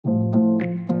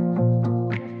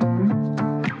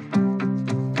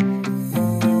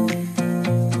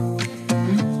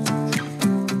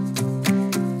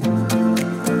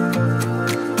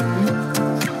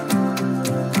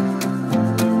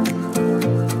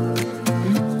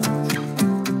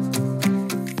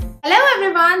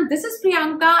everyone, this is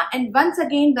Priyanka and once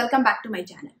again welcome back to my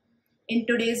channel. In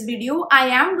today's video, I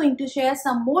am going to share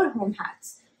some more home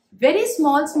hacks. Very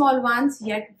small ones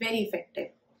yet very effective,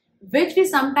 which we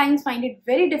sometimes find it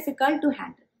very difficult to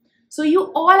handle. So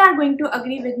you all are going to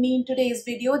agree with me in today's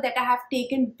video that I have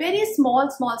taken very small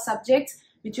subjects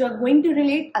which you are going to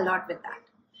relate a lot with that.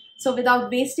 So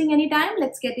without wasting any time,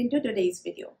 let's get into today's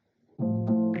video.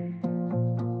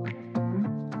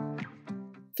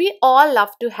 We all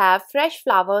love to have fresh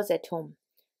flowers at home,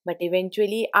 but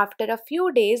eventually after a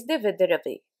few days they wither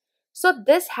away. So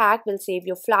this hack will save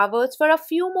your flowers for a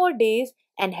few more days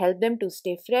and help them to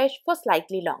stay fresh for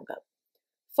slightly longer.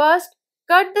 First,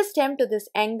 cut the stem to this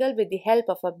angle with the help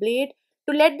of a blade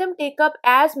to let them take up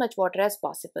as much water as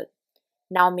possible.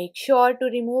 Now make sure to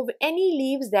remove any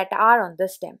leaves that are on the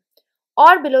stem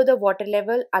or below the water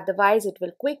level, otherwise it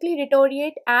will quickly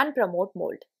deteriorate and promote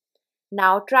mold.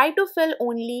 Now try to fill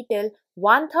only till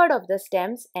 1/3 of the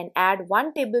stems and add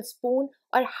 1 tablespoon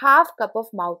or half cup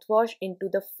of mouthwash into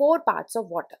the 4 parts of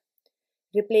water.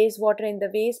 Replace water in the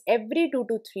vase every 2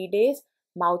 to 3 days.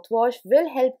 Mouthwash will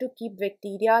help to keep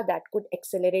bacteria that could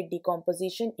accelerate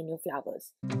decomposition in your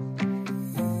flowers.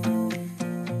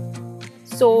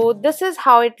 So this is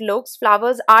how it looks.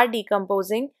 Flowers are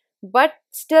decomposing, but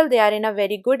still they are in a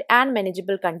very good and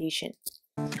manageable condition.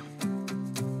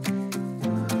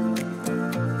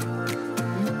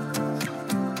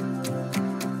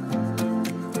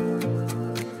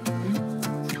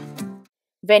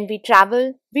 When we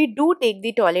travel, we do take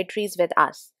the toiletries with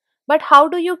us. But how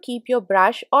do you keep your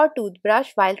brush or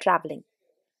toothbrush while traveling?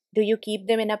 Do you keep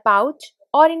them in a pouch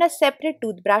or in a separate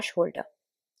toothbrush holder?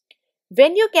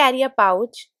 When you carry a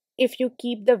pouch, if you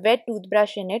keep the wet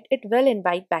toothbrush in it, it will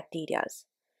invite bacteria.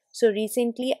 So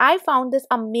recently, I found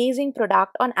this amazing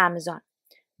product on Amazon,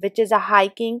 which is a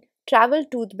hiking travel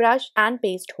toothbrush and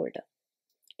paste holder.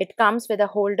 It comes with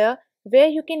a holder where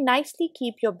you can nicely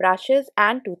keep your brushes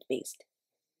and toothpaste.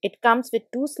 It comes with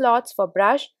 2 slots for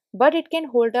brush, but it can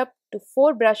hold up to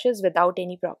 4 brushes without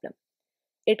any problem.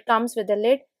 It comes with a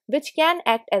lid which can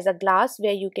act as a glass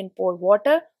where you can pour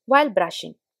water while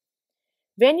brushing.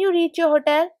 When you reach your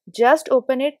hotel, just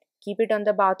open it, keep it on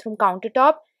the bathroom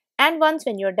countertop, and once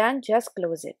when you're done, just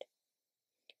close it.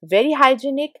 Very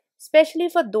hygienic, especially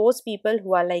for those people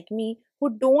who are like me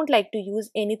who don't like to use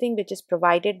anything which is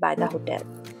provided by the hotel.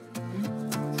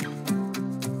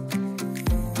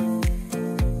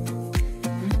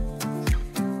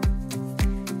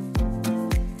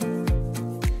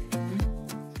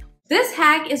 This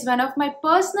hack is one of my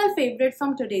personal favorite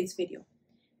from today's video.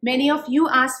 Many of you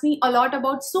ask me a lot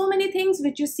about so many things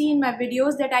which you see in my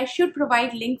videos that I should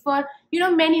provide link for,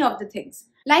 many of the things.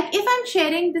 Like if I'm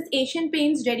sharing this Asian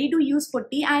Paints ready to use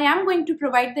putty, I am going to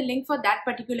provide the link for that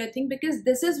particular thing because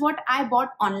this is what I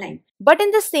bought online. But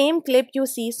in the same clip, you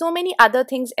see so many other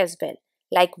things as well,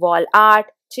 like wall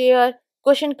art, chair,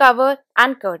 cushion cover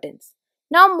and curtains.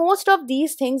 Now most of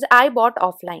these things I bought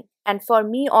offline, and for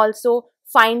me also,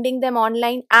 finding them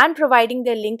online and providing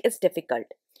their link is difficult.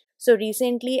 So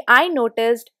recently I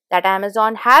noticed that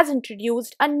Amazon has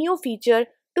introduced a new feature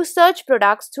to search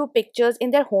products through pictures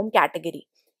in their home category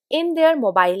in their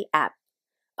mobile app.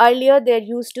 Earlier there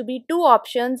used to be 2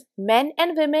 options, men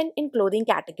and women in clothing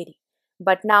category.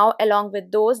 But now along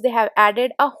with those they have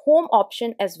added a home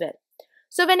option as well.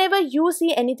 So whenever you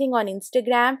see anything on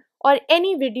Instagram or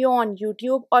any video on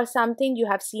YouTube or something you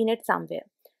have seen it somewhere,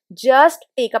 just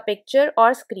take a picture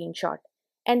or screenshot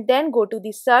and then go to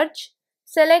the search,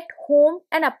 select home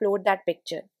and upload that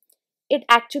picture. It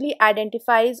actually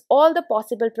identifies all the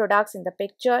possible products in the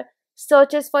picture,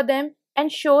 searches for them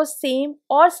and shows same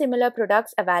or similar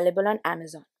products available on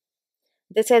Amazon.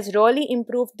 This has really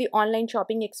improved the online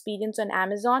shopping experience on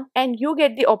Amazon, and you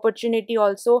get the opportunity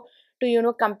also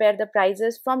to compare the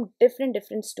prices from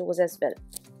different stores as well.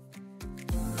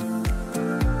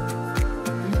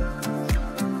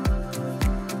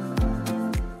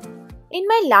 In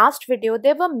my last video,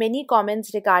 there were many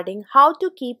comments regarding how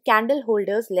to keep candle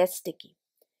holders less sticky.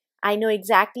 I know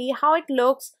exactly how it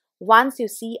looks once you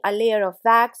see a layer of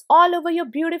wax all over your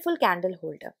beautiful candle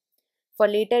holder. For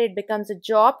later, it becomes a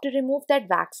job to remove that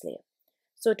wax layer.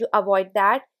 So to avoid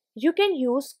that, you can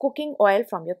use cooking oil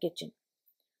from your kitchen.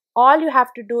 All you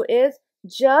have to do is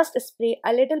just spray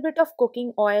a little bit of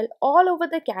cooking oil all over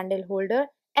the candle holder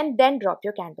and then drop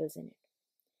your candles in it.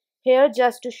 Here,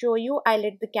 just to show you, I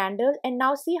lit the candle and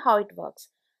now see how it works.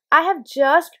 I have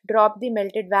just dropped the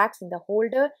melted wax in the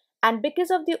holder, and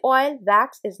because of the oil,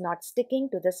 wax is not sticking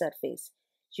to the surface.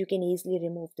 You can easily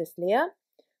remove this layer.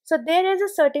 So there is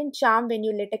a certain charm when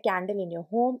you lit a candle in your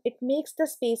home. It makes the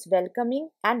space welcoming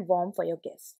and warm for your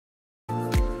guests.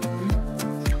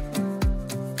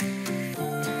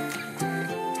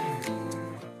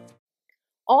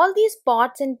 All these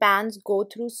pots and pans go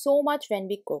through so much when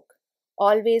we cook.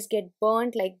 Always get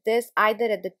burnt like this either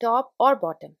at the top or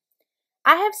bottom.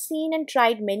 I have seen and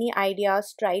tried many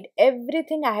ideas, tried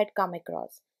everything I had come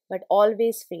across, but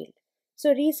always failed.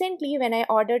 So recently when I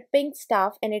ordered pink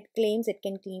stuff and it claims it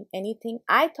can clean anything,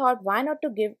 I thought why not to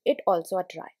give it also a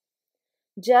try.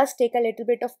 Just take a little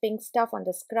bit of pink stuff on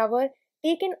the scrubber,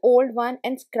 take an old one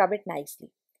and scrub it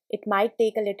nicely. It might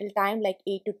take a little time like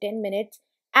 8 to 10 minutes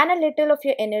and a little of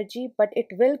your energy, but it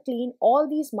will clean all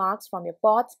these marks from your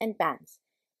pots and pans.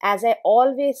 As I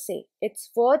always say,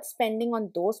 it's worth spending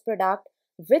on those products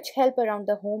which help around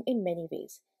the home in many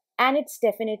ways, and it's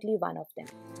definitely one of them.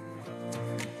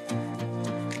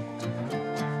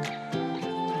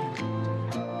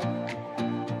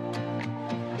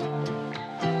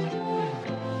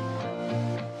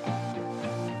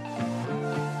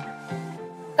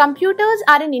 Computers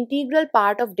are an integral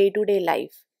part of day-to-day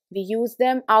life. We use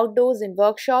them outdoors in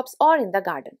workshops or in the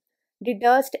garden. The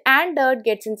dust and dirt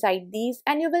gets inside these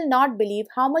and you will not believe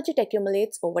how much it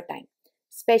accumulates over time,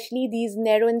 especially these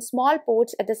narrow and small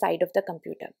ports at the side of the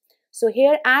computer. So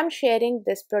here I am sharing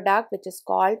this product which is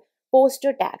called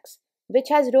poster tags, which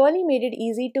has really made it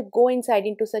easy to go inside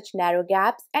into such narrow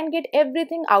gaps and get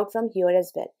everything out from here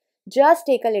as well. Just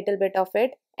take a little bit of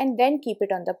it and then keep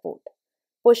it on the port.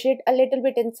 Push it a little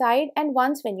bit inside and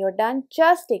once when you're done,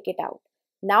 just take it out.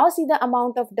 Now see the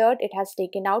amount of dirt it has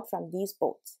taken out from these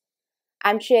ports.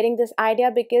 I'm sharing this idea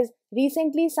because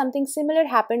recently something similar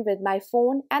happened with my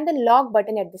phone and the lock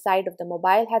button at the side of the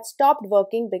mobile had stopped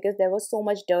working because there was so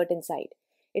much dirt inside.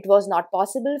 It was not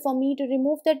possible for me to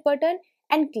remove that button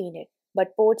and clean it,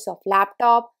 but ports of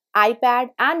laptop, iPad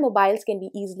and mobiles can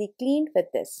be easily cleaned with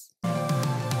this.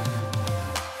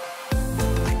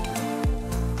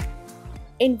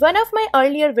 In one of my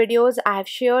earlier videos, I have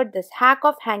shared this hack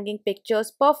of hanging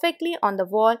pictures perfectly on the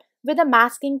wall with a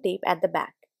masking tape at the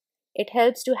back. It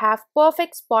helps to have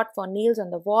perfect spot for nails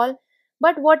on the wall,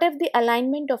 but what if the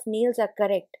alignment of nails are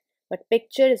correct, but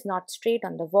picture is not straight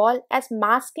on the wall as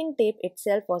masking tape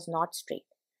itself was not straight.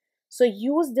 So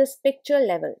use this picture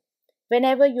level.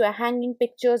 Whenever you are hanging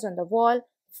pictures on the wall,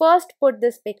 first put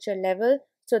this picture level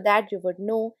so that you would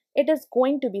know it is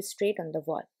going to be straight on the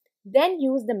wall. Then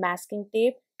use the masking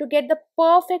tape to get the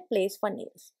perfect place for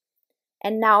nails.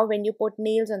 And now when you put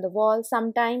nails on the wall,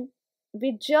 sometimes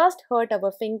we just hurt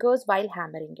our fingers while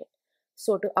hammering it.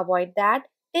 So to avoid that,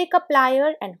 take a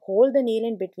plier and hold the nail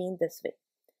in between this way.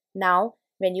 Now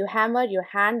when you hammer, your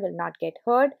hand will not get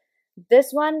hurt. This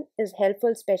one is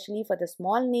helpful especially for the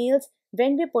small nails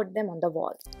when we put them on the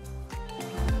wall.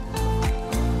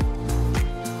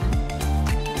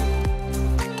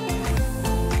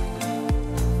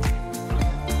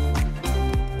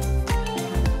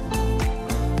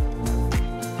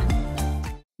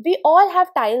 We all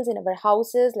have tiles in our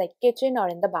houses like kitchen or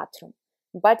in the bathroom.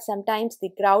 But sometimes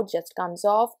the grout just comes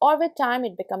off or with time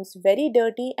it becomes very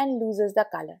dirty and loses the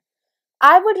color.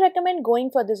 I would recommend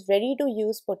going for this ready to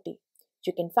use putty.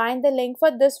 You can find the link for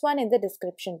this one in the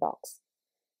description box.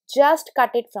 Just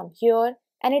cut it from here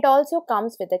and it also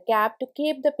comes with a cap to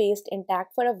keep the paste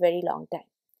intact for a very long time.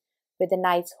 With a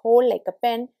nice hole like a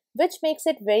pen which makes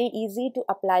it very easy to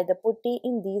apply the putty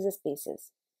in these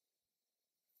spaces.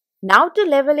 Now to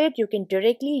level it, you can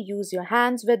directly use your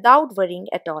hands without worrying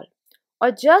at all, or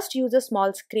just use a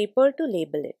small scraper to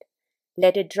label it.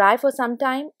 Let it dry for some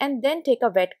time and then take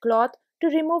a wet cloth to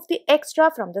remove the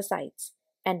extra from the sides.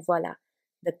 And voila,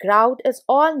 the grout is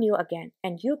all new again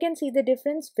and you can see the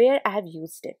difference where I have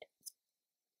used it.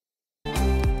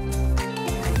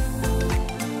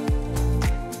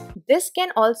 This can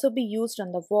also be used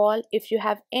on the wall if you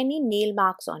have any nail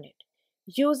marks on it.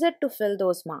 Use it to fill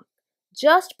those marks.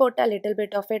 Just put a little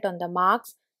bit of it on the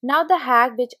marks. Now the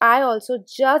hack which I also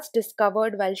just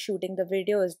discovered while shooting the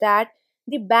video is that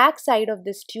the back side of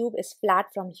this tube is flat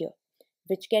from here,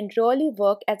 which can really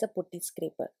work as a putty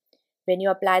scraper. When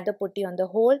you apply the putty on the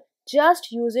hole,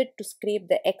 just use it to scrape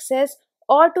the excess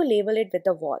or to label it with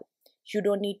the wall. You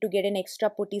don't need to get an extra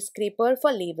putty scraper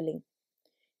for labeling.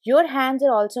 Your hands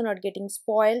are also not getting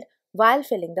spoiled while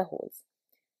filling the holes.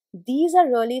 These are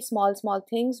really small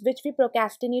things which we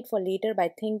procrastinate for later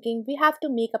by thinking we have to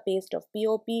make a paste of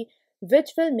POP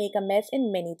which will make a mess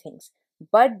in many things.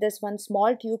 But this one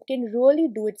small tube can really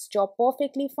do its job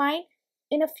perfectly fine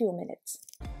in a few minutes.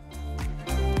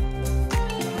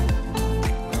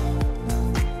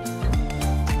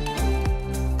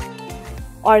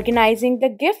 Organizing the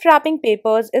gift wrapping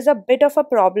papers is a bit of a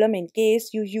problem in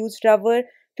case you use rubber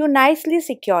to nicely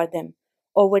secure them.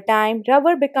 Over time,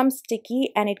 rubber becomes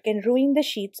sticky and it can ruin the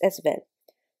sheets as well.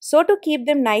 So to keep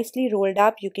them nicely rolled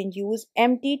up, you can use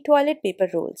empty toilet paper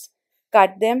rolls.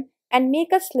 cut them, and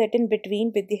make a slit in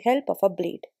between with the help of a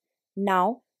blade.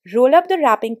 Now, roll up the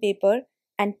wrapping paper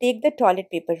and take the toilet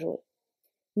paper roll.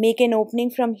 Make an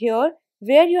opening from here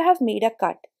where you have made a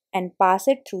cut and pass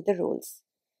it through the rolls.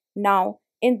 Now,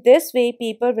 in this way,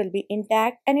 paper will be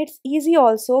intact and it's easy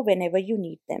also whenever you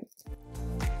need them.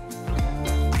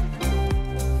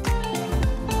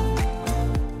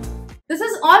 This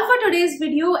is all for today's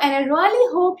video, and I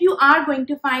really hope you are going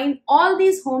to find all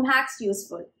these home hacks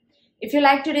useful. If you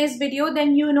like today's video,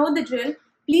 then you know the drill.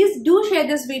 Please do share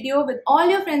this video with all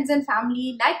your friends and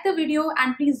family, like the video,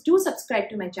 and please do subscribe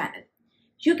to my channel.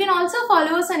 You can also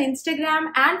follow us on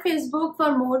Instagram and Facebook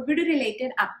for more video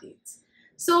related updates.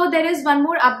 So there is one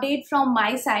more update from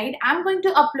my side. I'm going to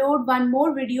upload one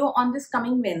more video on this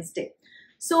coming Wednesday.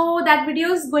 So that video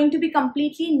is going to be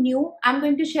completely new. I'm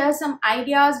going to share some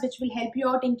ideas which will help you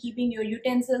out in keeping your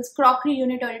utensils, crockery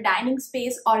unit or a dining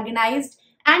space organized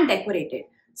and decorated.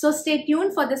 So stay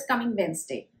tuned for this coming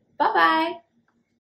Wednesday. Bye-bye.